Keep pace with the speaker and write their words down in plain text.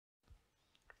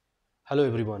Hello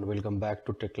everyone, welcome back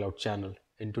to TechCloud channel.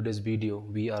 In today's video,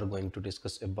 we are going to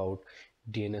discuss about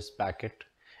DNS packet,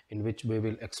 in which we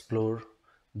will explore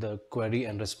the query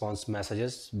and response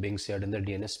messages being shared in the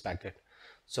DNS packet.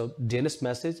 So DNS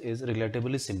message is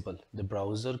relatively simple. The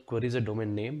browser queries a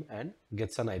domain name and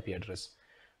gets an IP address,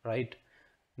 right?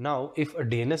 Now, if a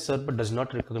DNS server does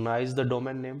not recognize the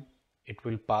domain name, it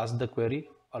will pass the query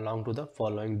along to the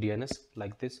following DNS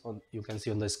like this you can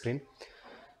see on the screen.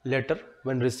 Later,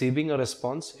 when receiving a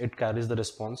response, it carries the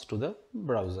response to the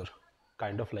browser,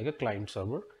 kind of like a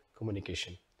client-server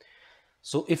communication.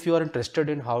 So if you are interested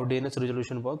in how DNS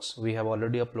resolution works, we have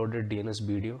already uploaded DNS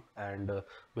video and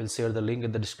we'll share the link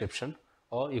in the description,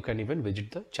 or you can even visit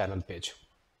the channel page.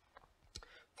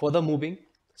 Further moving,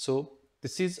 so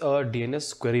this is a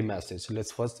DNS query message.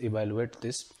 Let's first evaluate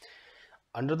this.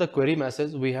 Under the query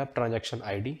message, we have transaction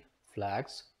ID,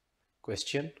 flags,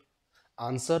 question,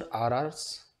 answer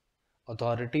RRs,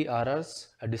 authority RRs,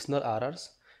 additional RRs,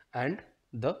 and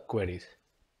the queries.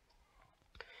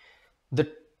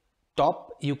 The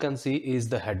top you can see is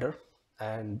the header,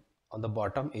 and on the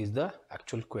bottom is the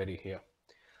actual query here.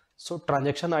 So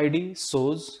transaction ID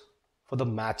shows for the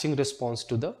matching response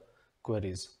to the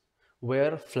queries,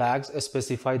 where flags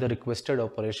specify the requested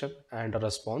operation and a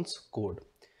response code.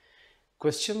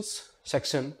 Questions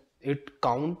section, it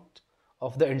count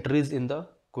of the entries in the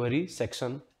query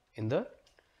section in the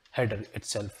header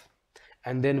itself.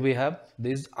 And then we have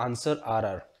this answer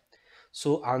RR.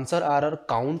 So answer RR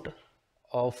count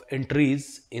of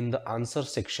entries in the answer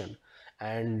section,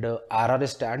 and RR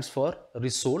stands for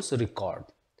resource record.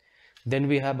 Then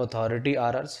we have authority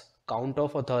RRs, count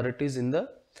of authorities in the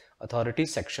authority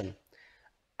section.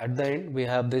 At the end, we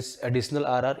have this additional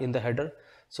RR in the header.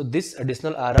 So this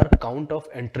additional RR count of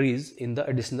entries in the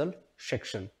additional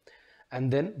section. And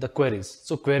then the queries.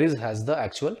 So queries has the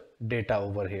actual data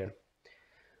over here.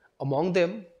 Among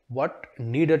them, what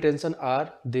need attention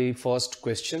are the first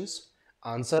questions,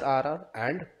 answer RR,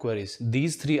 and queries.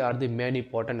 These three are the main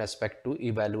important aspect to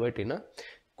evaluate in a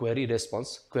query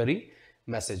response, query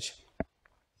message.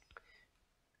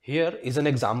 Here is an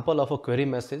example of a query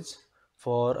message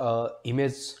for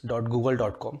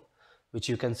image.google.com, which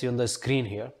you can see on the screen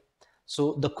here.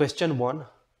 So the question 1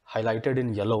 highlighted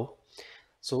in yellow.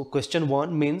 So question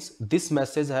 1 means this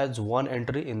message has one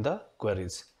entry in the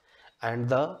queries, and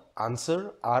the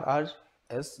answer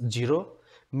RR0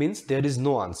 means there is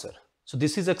no answer. So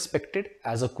this is expected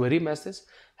as a query message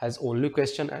has only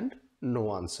question and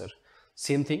no answer.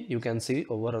 Same thing you can see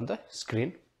over on the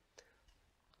screen.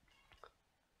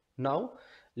 Now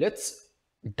let's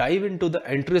dive into the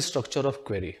entry structure of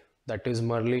query, that is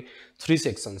merely three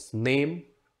sections: name,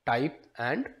 type,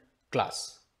 and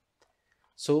class.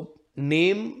 So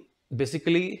name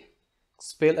basically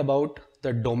spell about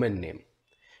the domain name.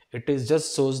 It is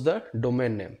just shows the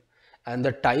domain name. And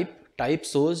the type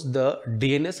shows the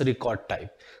DNS record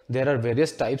type. There are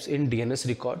various types in DNS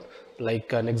record,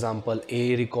 like an example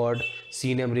A record,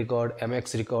 CNAME record,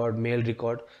 MX record, mail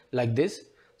record, like this.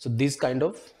 So these kind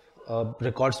of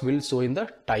records will show in the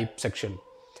type section.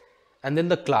 And then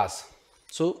the class.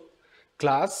 So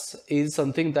class is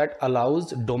something that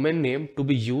allows domain name to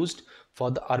be used for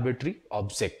the arbitrary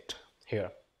object here.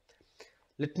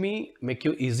 Let me make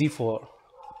you easy to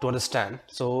understand.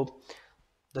 So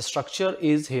the structure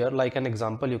is here, like an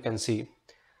example you can see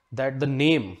that the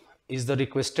name is the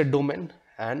requested domain,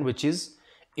 and which is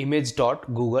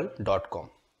image.google.com.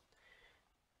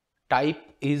 Type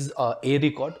is a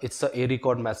record. It's a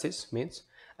record message means,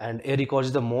 and a record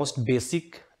is the most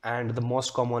basic and the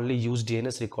most commonly used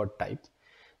DNS record type.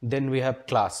 Then we have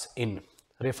class in,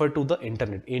 refer to the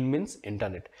internet. In means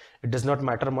internet. It does not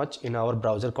matter much in our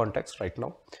browser context right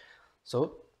now.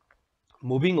 So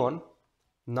moving on,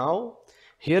 now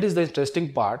here is the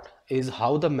interesting part, is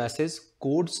how the message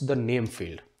codes the name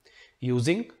field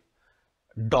using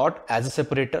dot as a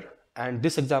separator, and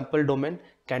this example domain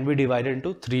can be divided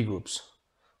into three groups.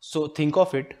 So think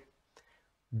of it: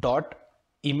 dot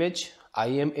image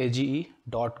image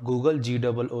dot google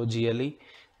google,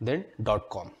 then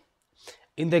 .com.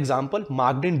 In the example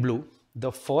marked in blue,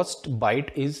 the first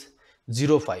byte is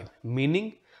 05,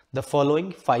 meaning the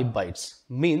following 5 bytes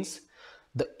means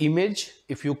the image,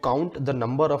 if you count the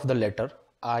number of the letter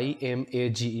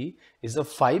image, is a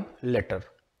 5 letter.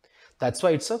 That's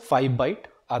why it's a 5 byte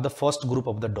are the first group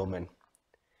of the domain.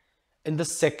 In the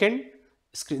second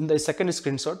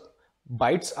screenshot,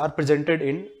 bytes are presented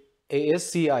in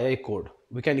ASCII code.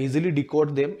 We can easily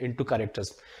decode them into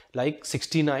characters like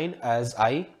 69 as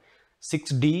I,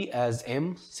 6D as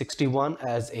M, 61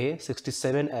 as A,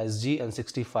 67 as G, and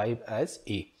 65 as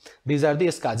A. These are the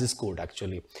SCSI code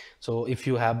actually. So if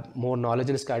you have more knowledge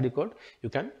in SCSI code, you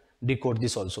can decode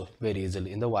this also very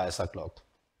easily in the YSR clock.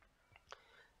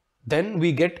 Then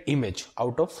we get image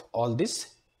out of all these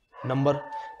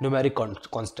numeric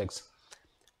constructs.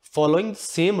 Following the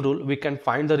same rule, we can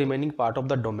find the remaining part of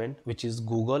the domain, which is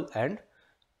Google and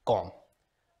com.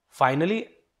 Finally,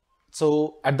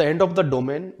 so at the end of the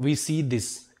domain, we see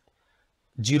this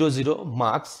 00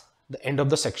 marks the end of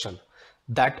the section.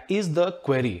 That is the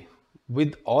query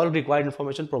with all required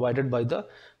information provided by the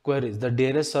queries. The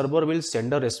DNS server will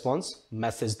send a response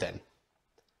message then.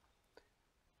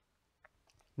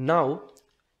 Now,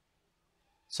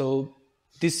 so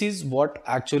this is what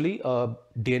actually a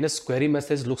DNS query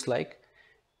message looks like,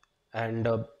 and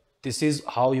this is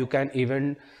how you can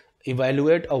even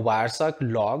evaluate a Wireshark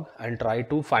log and try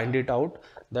to find it out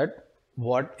that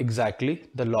what exactly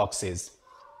the log says.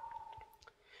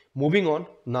 Moving on,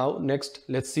 now next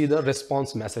let's see the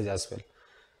response message as well.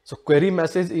 So query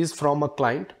message is from a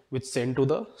client which sent to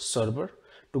the server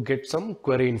to get some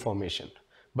query information,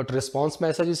 but response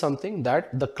message is something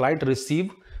that the client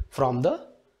receive from the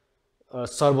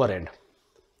server end.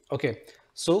 Okay,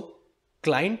 so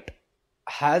client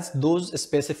has those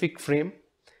specific frame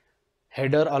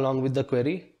header along with the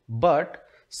query, but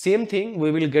same thing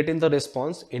we will get in the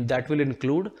response, and that will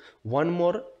include one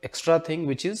more extra thing,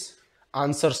 which is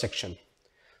answer section.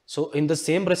 So in the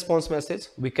same response message,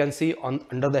 we can see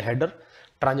under the header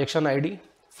transaction ID,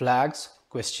 flags,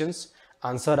 questions,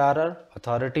 answer error,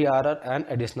 authority error, and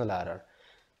additional error,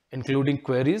 including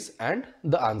queries and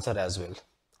the answer as well.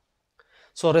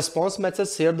 So response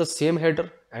messages share the same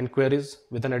header and queries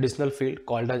with an additional field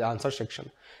called as answer section.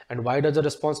 And why does the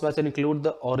response message include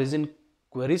the origin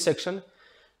query section?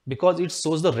 Because it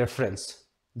shows the reference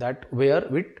that where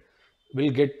it will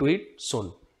get to it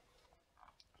soon.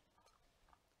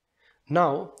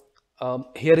 Now,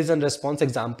 here is a response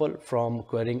example from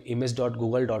querying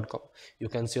image.google.com. You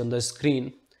can see on the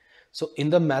screen. So in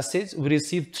the message, we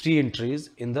receive 3 entries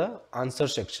in the answer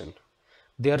section.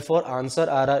 Therefore, answer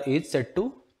error is set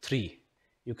to 3.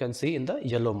 You can see in the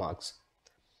yellow marks.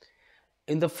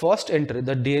 In the first entry,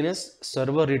 the DNS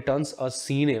server returns a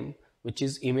CNAME, which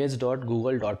is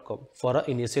image.google.com for an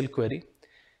initial query.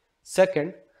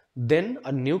 Second, then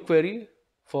a new query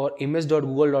for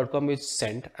image.google.com is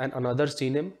sent and another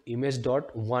CNAME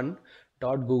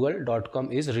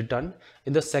image.1.google.com is returned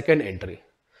in the second entry.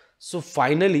 So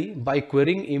finally, by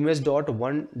querying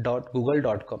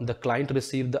image.1.google.com, the client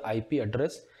received the IP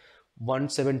address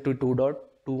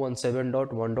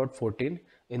 172.217.1.14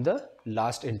 in the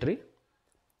last entry.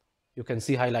 You can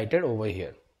see highlighted over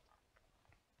here.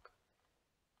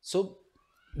 So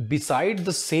beside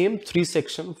the same 3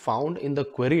 section found in the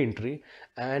query entry,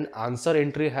 and answer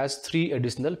entry has 3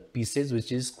 additional pieces,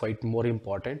 which is quite more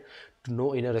important to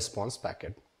know in a response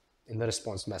packet, in the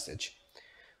response message,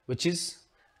 which is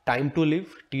time to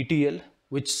live TTL,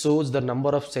 which shows the number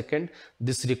of seconds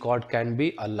this record can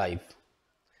be alive,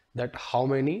 that how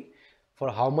many, for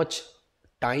how much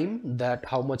time, that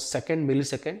how much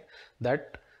millisecond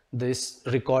that this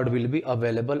record will be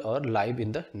available or live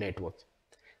in the network.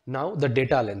 Now the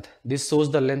data length, this shows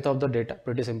the length of the data,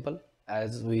 pretty simple,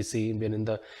 as we see when in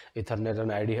the Ethernet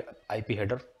and IP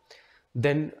header.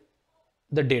 Then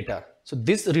the data, so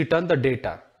this return the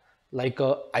data like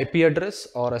a IP address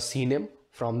or a CNAME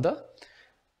from the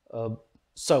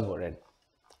server end.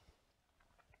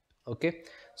 Okay,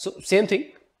 so same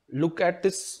thing, look at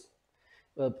this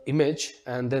image,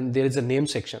 and then there is a name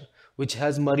section which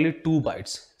has merely 2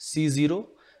 bytes, C0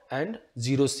 and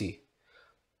 0C.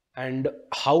 And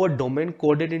how a domain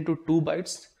coded into 2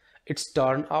 bytes, it's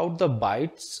turned out the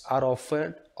bytes are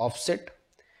often offset,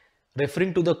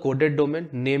 referring to the coded domain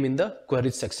name in the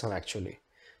query section actually.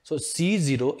 So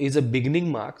C0 is a beginning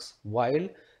marks, while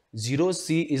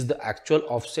 0C is the actual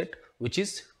offset, which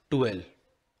is 12.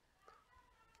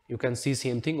 You can see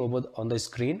same thing over on the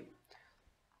screen.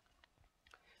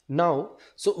 Now,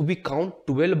 so we count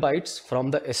 12 bytes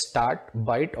from the start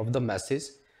byte of the message,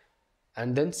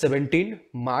 and then 17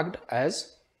 marked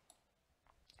as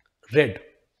red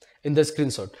in the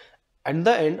screenshot. At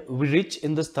the end, we reach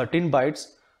in this 13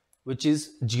 bytes, which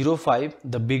is 05,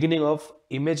 the beginning of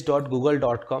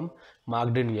image.google.com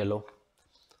marked in yellow.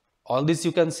 All this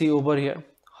you can see over here,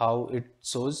 how it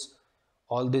shows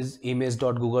all this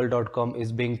image.google.com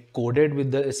is being coded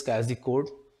with the SCSI code.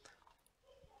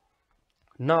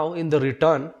 Now in the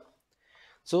return,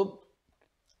 so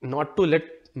not to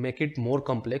make it more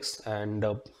complex, and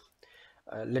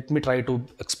let me try to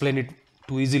explain it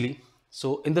too easily.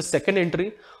 So in the second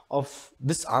entry, of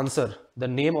this answer, the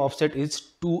name offset is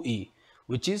 2E,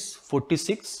 which is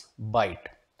 46 byte.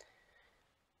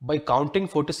 By counting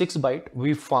 46 byte,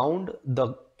 we found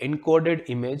the encoded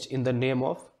image in the name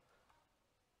of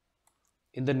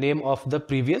the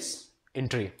previous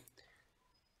entry.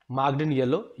 Marked in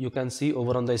yellow, you can see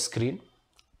over on the screen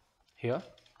here.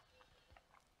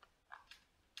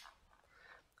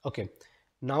 Okay,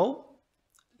 now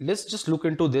let's just look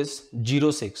into this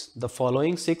 06. The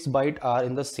following 6 byte are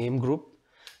in the same group.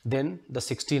 Then the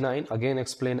 69, again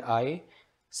explain I,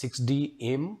 6D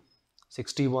M,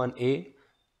 61A,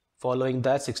 following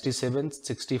that 67,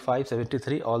 65,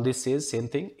 73, all this says same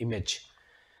thing, image.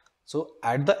 So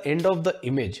at the end of the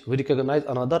image, we recognize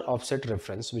another offset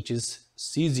reference, which is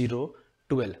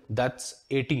C012, that's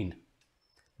 18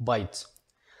 bytes.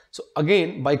 So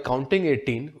again, by counting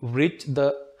 18, reach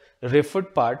the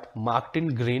referred part marked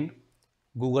in green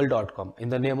google.com in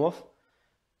the name of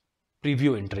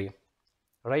preview entry,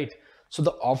 right? So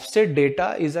the offset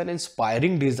data is an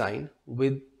inspiring design.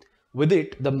 With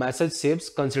it, the message saves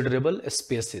considerable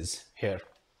spaces here.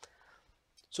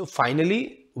 So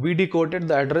finally, we decoded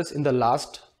the address in the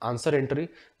last answer entry,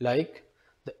 like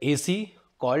the AC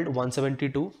called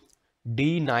 172,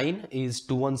 D9 is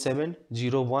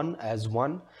 217, 01 as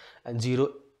 1 and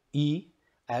 0E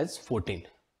as 14.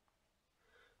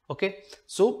 Okay,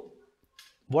 so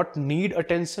what need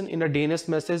attention in a DNS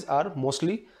message are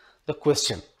mostly the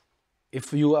question.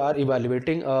 If you are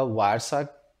evaluating a Wireshark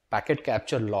packet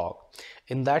capture log,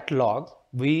 in that log,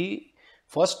 we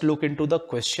first look into the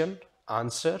question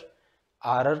answer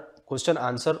RR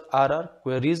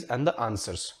queries and the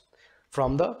answers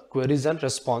from the queries and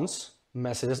response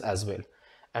messages as well.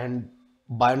 And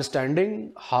by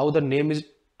understanding how the name is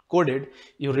coded,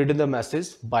 you read in the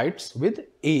message bytes with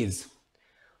A's.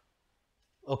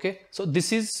 Okay, so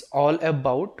this is all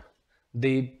about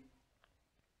the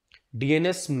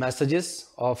DNS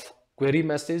messages of query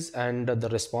message and the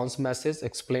response message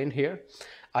explained here.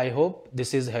 I hope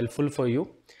this is helpful for you.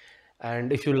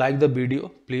 And if you like the video,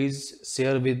 please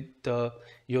share with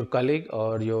your colleague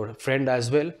or your friend as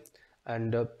well.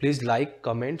 And please like,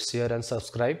 comment, share and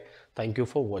subscribe. Thank you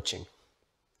for watching.